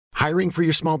Hiring for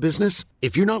your small business?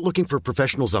 If you're not looking for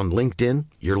professionals on LinkedIn,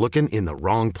 you're looking in the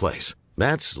wrong place.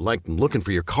 That's like looking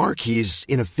for your car keys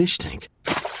in a fish tank.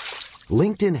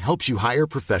 LinkedIn helps you hire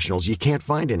professionals you can't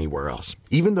find anywhere else,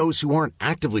 even those who aren't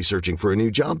actively searching for a new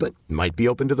job but might be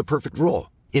open to the perfect role.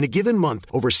 In a given month,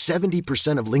 over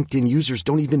 70% of LinkedIn users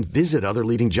don't even visit other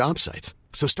leading job sites.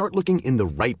 So start looking in the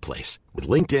right place. With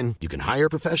LinkedIn, you can hire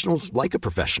professionals like a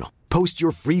professional. Post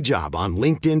your free job on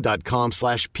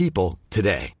linkedin.com/people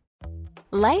today.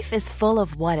 Life is full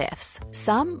of what-ifs.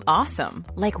 Some awesome,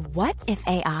 like what if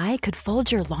AI could fold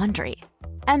your laundry?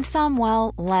 And some,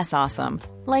 well, less awesome,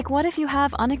 like what if you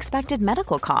have unexpected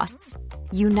medical costs?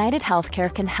 United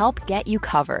Healthcare can help get you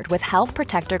covered with Health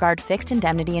Protector Guard fixed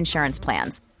indemnity insurance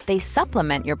plans. They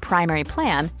supplement your primary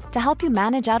plan to help you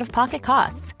manage out-of-pocket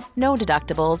costs. No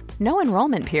deductibles, no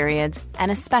enrollment periods,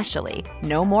 and especially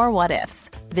no more what-ifs.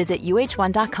 Visit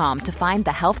uh1.com to find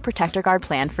the Health Protector Guard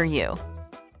plan for you.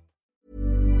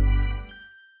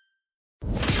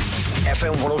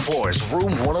 FM 104's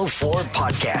Room 104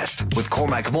 podcast with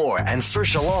Cormac Moore and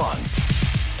Saoirse Long.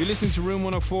 You're listening to Room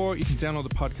 104. You can download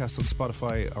the podcast on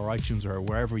Spotify or iTunes or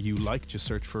wherever you like. Just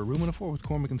search for Room 104 with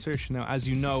Cormac and Saoirse. Now, as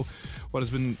you know, what has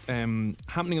been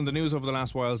happening in the news over the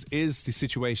last whiles is the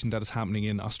situation that is happening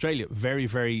in Australia. Very,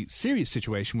 very serious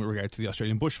situation with regard to the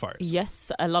Australian bushfires.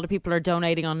 Yes, a lot of people are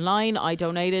donating online. I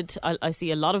donated. I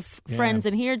see a lot of friends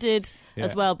in here did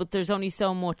as well. But there's only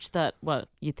so much that, well,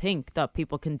 you think that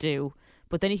people can do.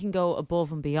 But then you can go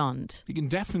above and beyond. You can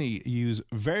definitely use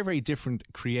very, very different,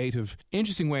 creative,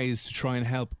 interesting ways to try and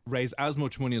help raise as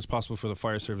much money as possible for the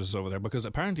fire services over there, because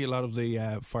apparently a lot of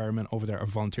the firemen over there are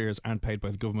volunteers, aren't paid by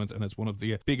the government, and it's one of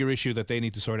the bigger issue that they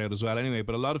need to sort out as well anyway.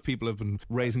 But a lot of people have been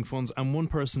raising funds, and one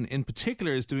person in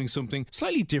particular is doing something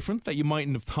slightly different that you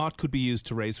mightn't have thought could be used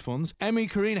to raise funds. Emmy,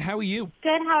 Karina, how are you?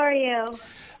 Good, how are you?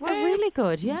 We're really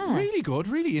good, yeah. Really good,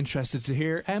 really interested to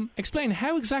hear. Explain,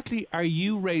 how exactly are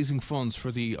you raising funds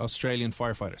for the Australian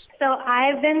firefighters? So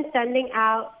I've been sending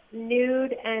out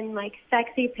nude and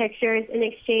sexy pictures in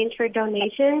exchange for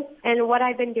donations, and what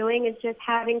I've been doing is just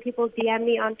having people DM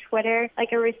me on Twitter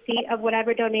a receipt of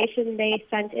whatever donation they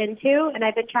sent into, and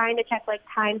I've been trying to check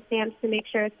timestamps to make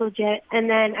sure it's legit, and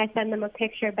then I send them a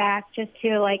picture back just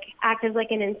to act as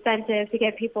an incentive to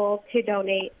get people to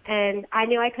donate. And I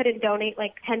knew I couldn't donate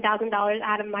 $10,000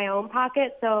 out of my own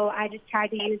pocket, so I just tried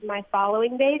to use my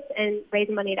following base and raise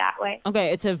money that way.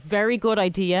 Okay, it's a very good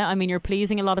idea. I mean, you're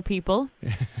pleasing a lot of people.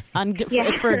 And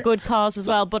it's for a good cause as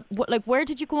well. But where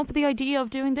did you come up with the idea of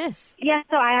doing this? Yeah,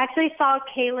 so I actually saw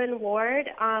Kaylin Ward,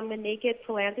 the Naked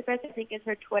Philanthropist, I think is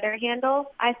her Twitter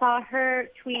handle. I saw her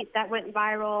tweet that went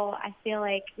viral, I feel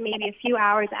maybe a few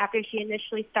hours after she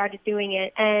initially started doing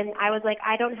it. And I was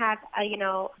I don't have,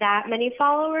 that many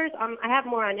followers. I have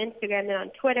more on Instagram than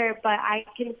on Twitter, but I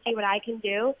can see what I can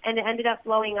do. And it ended up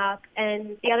blowing up.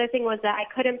 And the other thing was that I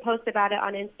couldn't post about it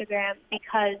on Instagram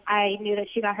because I knew that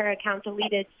she got her account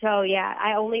deleted. So, yeah,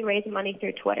 I only raise money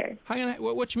through Twitter. Hang on,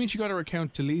 what do you mean she got her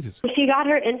account deleted? She got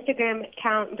her Instagram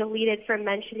account deleted for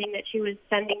mentioning that she was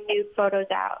sending nude photos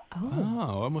out.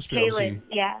 Oh, that must be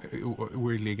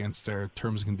weirdly against their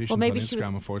terms and conditions on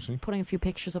Instagram, unfortunately. Putting a few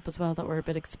pictures up as well that were a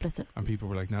bit explicit. And people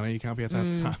were like, no, you can't be at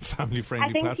that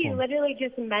family-friendly platform. I think she literally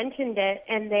just mentioned it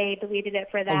and they deleted it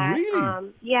for that. Oh,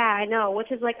 really? Yeah, I know,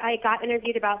 which is I got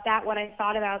interviewed about that, what I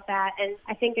thought about that, and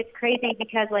I think it's crazy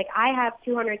because I have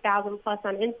 200,000 plus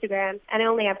on Instagram and I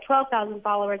only have 12,000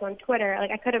 followers on Twitter.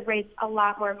 I could have raised a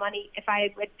lot more money if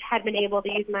I had been able to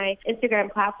use my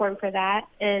Instagram platform for that.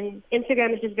 And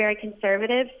Instagram is just very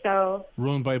conservative, so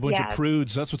run by a bunch of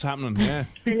prudes. That's what's happening. Yeah,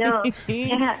 I know.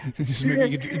 Yeah. Do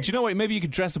you know what? Maybe you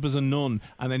could dress up as a nun,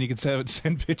 and then you could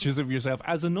send pictures of yourself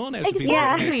as a nun. Out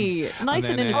exactly. Nice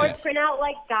and innocent. Or print out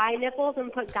guy nipples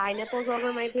and put guy nipples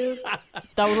over my boobs.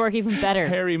 That would work even better.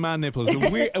 Hairy man nipples.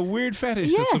 A weird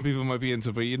fetish that some people might be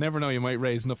into, but you never know. You might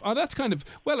raise enough. Oh, that's kind of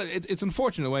it's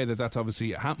unfortunate way that's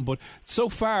obviously happened. But so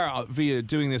far, via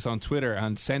doing this on Twitter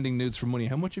and sending nudes for money,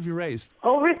 how much have you raised?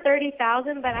 Over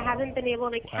 30,000, but I haven't been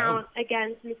able to count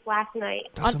again since last night.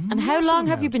 And how long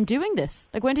have you been doing this?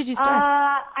 When did you start?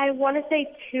 I want to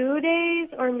say 2 days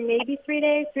or maybe 3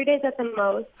 days. 3 days at the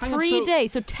most. 3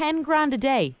 days, so 10 grand a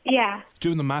day. Yeah.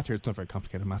 Doing the math here, it's not very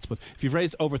complicated maths, but if you've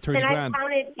raised over 30 grand...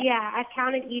 I've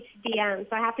counted each DM,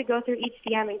 so I have to go through each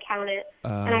DM and count it.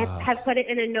 And I have put it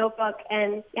in a notebook,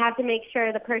 and you have to make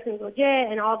sure the person's legit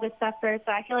and all this stuff first.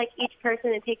 So I feel each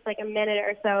person, it takes a minute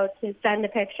or so to send a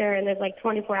picture, and there's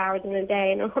 24 hours in a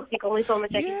day, and there's only so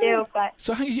much I can do. But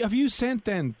so have you sent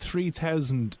then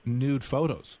 3,000 nude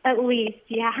photos? At least,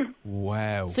 yeah.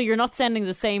 Wow. So you're not sending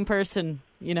the same person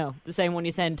you know, the same one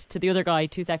you sent to the other guy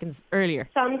 2 seconds earlier.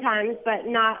 Sometimes, but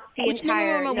not the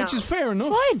entire. No, which is fair enough.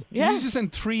 It's fine. Yeah. You just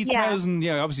sent 3,000.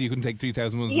 Yeah, obviously you couldn't take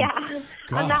 3,000 ones. Yeah.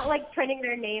 God. I'm not like printing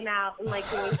their name out and like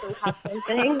doing some custom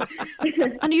thing.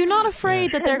 And are you not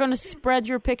afraid that they're going to spread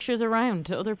your pictures around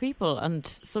to other people and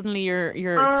suddenly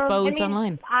you're exposed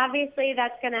online? Obviously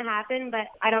that's going to happen, but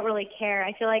I don't really care.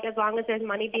 I feel like as long as there's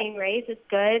money being raised, it's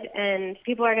good, and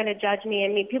people are going to judge me. I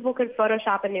mean, people could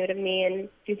Photoshop a nude of me and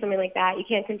do something like that. You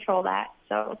can't control that.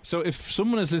 So if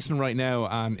someone is listening right now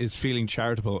and is feeling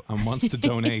charitable and wants to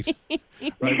donate,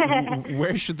 right,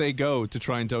 where should they go to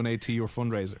try and donate to your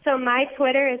fundraiser? So my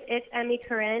Twitter is It's Emmy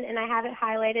Corinne, and I have it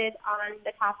highlighted on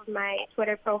the top of my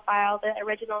Twitter profile, the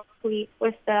original tweet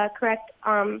with the correct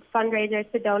fundraisers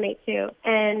to donate to.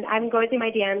 And I'm going through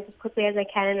my DMs as quickly as I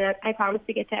can, and I promise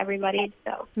to get to everybody.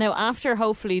 So now, after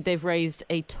hopefully they've raised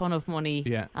a ton of money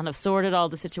and have sorted all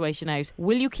the situation out,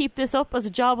 will you keep this up as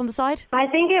a job on the side? I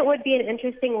think it would be an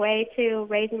interesting way to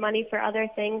raise money for other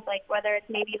things, like whether it's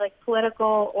maybe like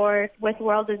political or with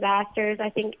world disasters. I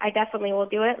think I definitely will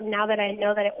do it now that I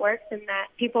know that it works and that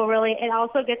people really, it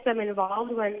also gets them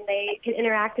involved when they can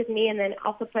interact with me and then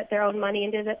also put their own money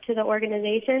into the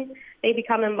organization. They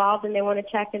become involved and they want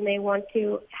to check and they want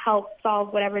to help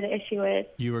solve whatever the issue is.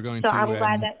 You are going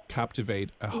to captivate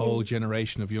a whole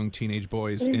generation of young teenage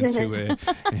boys into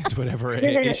whatever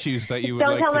issues that you would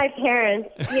Don't like tell to... my parents.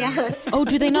 Yeah. Oh,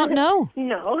 do they not know?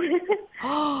 No.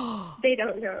 They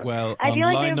don't know. Well, I feel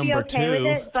on like line they would be number okay 2... with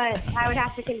it, but I would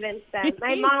have to convince them.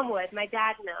 My mom would. My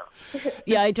dad, no.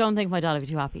 Yeah, I don't think my dad would be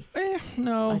too happy.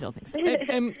 No. I don't think so.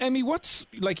 Emmy, what's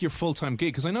like your full-time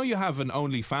gig? Because I know you have an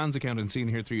OnlyFans account and seen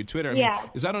here through your Twitter. I mean,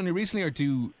 is that only recently, or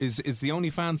is the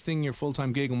OnlyFans thing your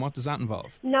full-time gig, and what does that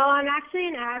involve? No, I'm actually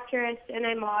an actress and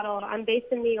I model. I'm based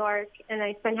in New York and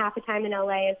I spend half the time in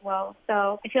LA as well.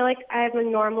 So I feel like I have a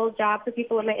normal job for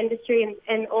people in my industry,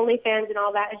 and OnlyFans and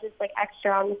all that is just like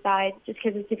extra on the side just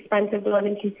because it's expensive to live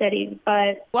in two cities.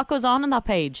 But what goes on that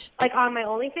page? Like on my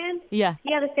OnlyFans? Yeah.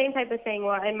 Yeah, the same type of thing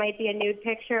where it might be a nude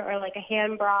picture or like a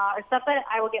hand bra or stuff that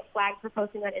I will get flagged for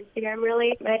posting on Instagram,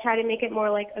 really. But I try to make it more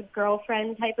like a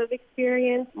girlfriend type of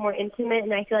experience, more intimate,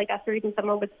 and I feel like that's the reason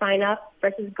someone would sign up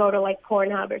versus go to like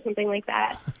Pornhub or something like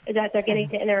that, is that they're getting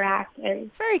to interact.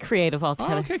 And very creative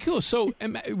altogether. Oh, okay, cool. So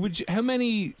how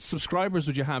many subscribers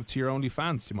would you have to your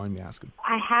OnlyFans, do you mind me asking?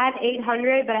 I had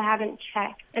 800, but I haven't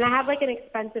checked. And I have like an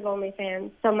expensive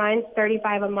OnlyFans. So mine's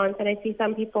 $35 a month, and I see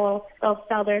some people, they'll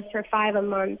sell theirs for $5 a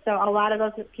month. So a lot of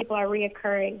those people are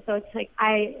reoccurring. So it's like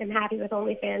I am happy with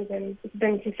OnlyFans, and it's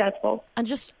been successful. And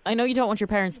just, I know you don't want your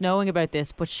parents knowing about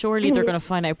this, but surely they're going to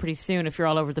find out pretty soon if you're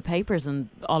all over the papers and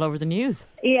all over the news.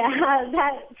 Yeah,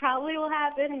 that probably will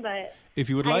happen, but... If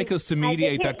you would like us to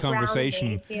mediate that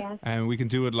conversation, and we can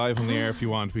do it live on the air if you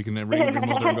want. We can ring your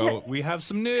mother and go, we have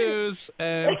some news.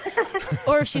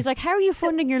 Or if she's like, how are you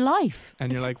funding your life?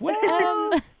 And you're like, well...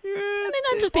 I mean,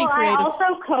 I'm just being creative. I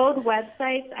also code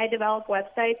websites. I develop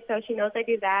websites, so she knows I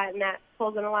do that, and that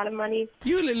pulls in a lot of money.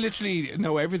 You literally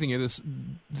know everything. You're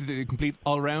the complete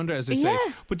all-rounder, as they say.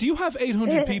 But do you have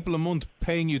 800 people a month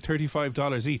paying you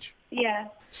 $35 each? Yeah.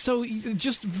 So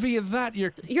just via that,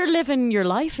 you're living your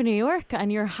life in New York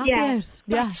and you're happy out.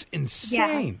 That's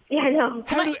insane. Yeah, I know.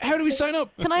 How do we sign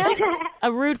up? Can I ask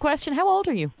a rude question? How old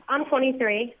are you? I'm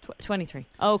 23. 23.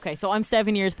 Okay, so I'm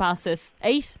 7 years past this.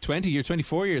 8? 20. You're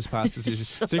 24 years past this.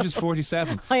 So you're just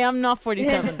 47. I am not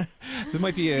 47. There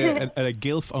might be a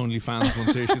GILF OnlyFans one,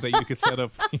 seriously, that you could set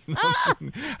up,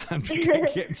 and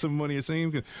getting some money.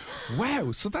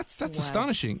 Wow, so that's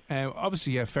astonishing.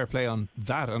 Obviously, fair play on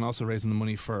that, and also raising the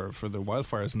money for the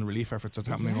wildfires and the relief efforts that's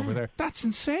happening over there. That's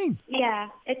insane. Yeah,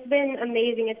 it's been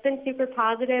amazing. It's been super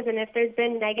positive, and if there's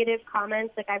been negative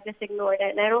comments, like I've just ignored it,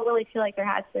 and I don't really feel like there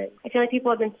has been. I feel like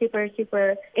people have been super,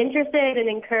 super interested and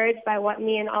encouraged by what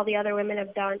me and all the other women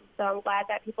have done, so I'm glad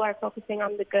that people are focusing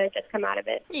on the good that's come out of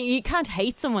it. You can't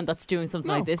hate someone that's doing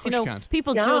something like this. You know,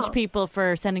 people judge people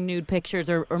for sending nude pictures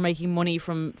or making money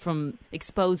from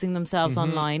exposing themselves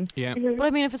online. Yeah. But I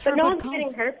mean, if it's for a good good cause. cause. No one's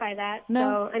getting hurt by that.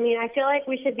 No. So, I mean, I feel like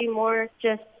we should be more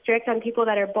just strict on people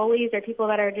that are bullies or people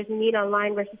that are just mean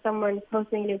online versus someone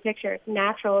posting a new picture. It's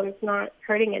natural and it's not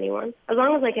hurting anyone. As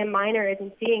long as like a minor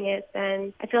isn't seeing it,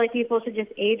 then I feel like people should just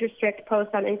age restrict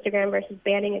posts on Instagram versus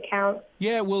banning accounts.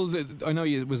 Yeah, well, I know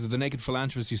it was the Naked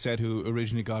Philanthropist you said who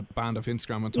originally got banned off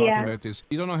Instagram when talking about this.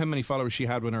 You don't know how many followers she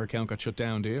had when her account got shut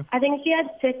down, do you? I think she had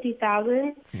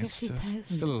 50,000. 50,000.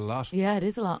 Still a lot. Yeah, it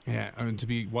is a lot. Yeah, and to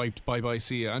be wiped, bye-bye,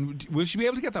 see ya. And will she be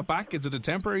able to get that back? Is it a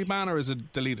temporary ban or is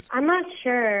it deleted? I'm not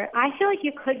sure. sure. I feel like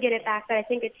you could get it back, but I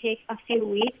think it takes a few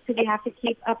weeks because you have to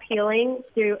keep appealing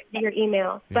through your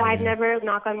email. But I've never,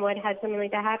 knock on wood, had something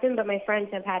like that happen, but my friends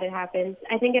have had it happen.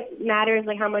 I think it matters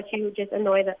like how much you just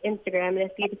annoy the Instagram, and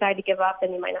if you decide to give up,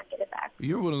 then you might not get it back.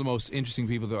 You're one of the most interesting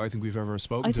people that I think we've ever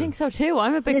spoken to. I think so too.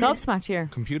 I'm a bit gobsmacked here.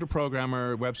 Computer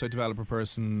programmer, website developer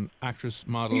person, actress,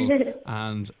 model,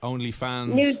 and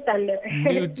OnlyFans. Nude sender.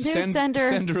 Nude sender.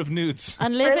 Sender of nudes.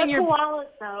 And living your koalas,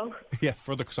 though. Yeah,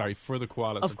 for the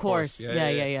koalas. Of course.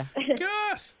 Yeah.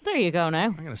 God. There you go now.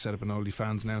 I'm going to set up an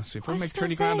OnlyFans now. See if I was make gonna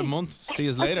 30 grand a say. month. See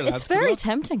you later, lads. It's very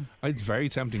tempting. It's very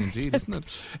tempting indeed, isn't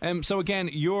it? So again,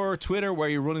 your Twitter where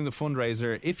you're running the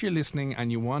fundraiser, if you're listening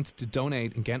and you want to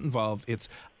donate and get involved, it's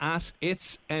at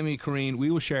It's Emmy Corrine. We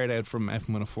will share it out from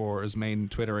FM104's main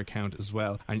Twitter account as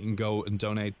well, and you can go and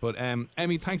donate. But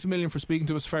Emmy, thanks a million for speaking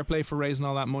to us. Fair play for raising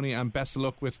all that money, and best of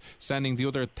luck with sending the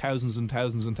other thousands and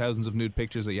thousands and thousands of nude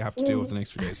pictures that you have to do over the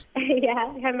next few days.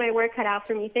 Yeah, I have my work cut out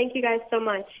for me. Thank you guys so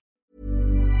much.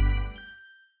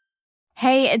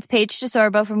 Hey, it's Paige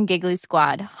DeSorbo from Giggly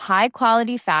Squad. High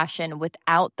quality fashion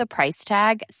without the price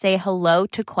tag. Say hello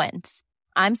to Quince.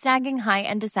 I'm snagging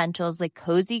high-end essentials like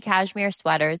cozy cashmere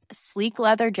sweaters, sleek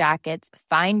leather jackets,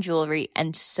 fine jewelry,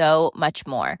 and so much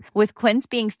more. With Quince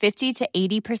being 50 to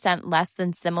 80% less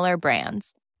than similar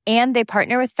brands. And they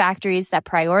partner with factories that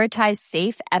prioritize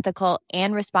safe, ethical,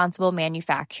 and responsible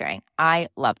manufacturing. I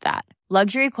love that.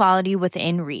 Luxury quality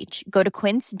within reach. Go to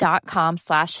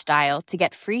quince.com/style to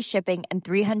get free shipping and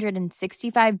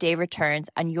 365-day returns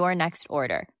on your next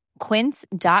order.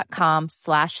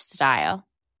 Quince.com/style.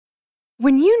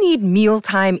 When you need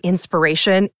mealtime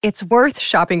inspiration, it's worth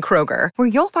shopping Kroger, where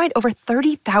you'll find over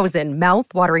 30,000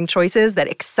 mouth-watering choices that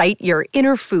excite your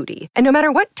inner foodie. And no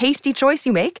matter what tasty choice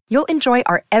you make, you'll enjoy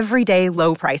our everyday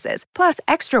low prices, plus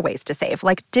extra ways to save,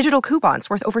 like digital coupons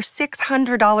worth over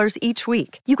 $600 each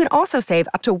week. You can also save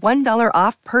up to $1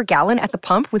 off per gallon at the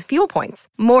pump with fuel points.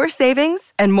 More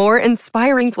savings and more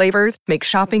inspiring flavors make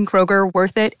shopping Kroger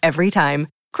worth it every time.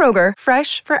 Kroger,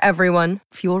 fresh for everyone.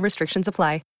 Fuel restrictions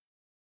apply.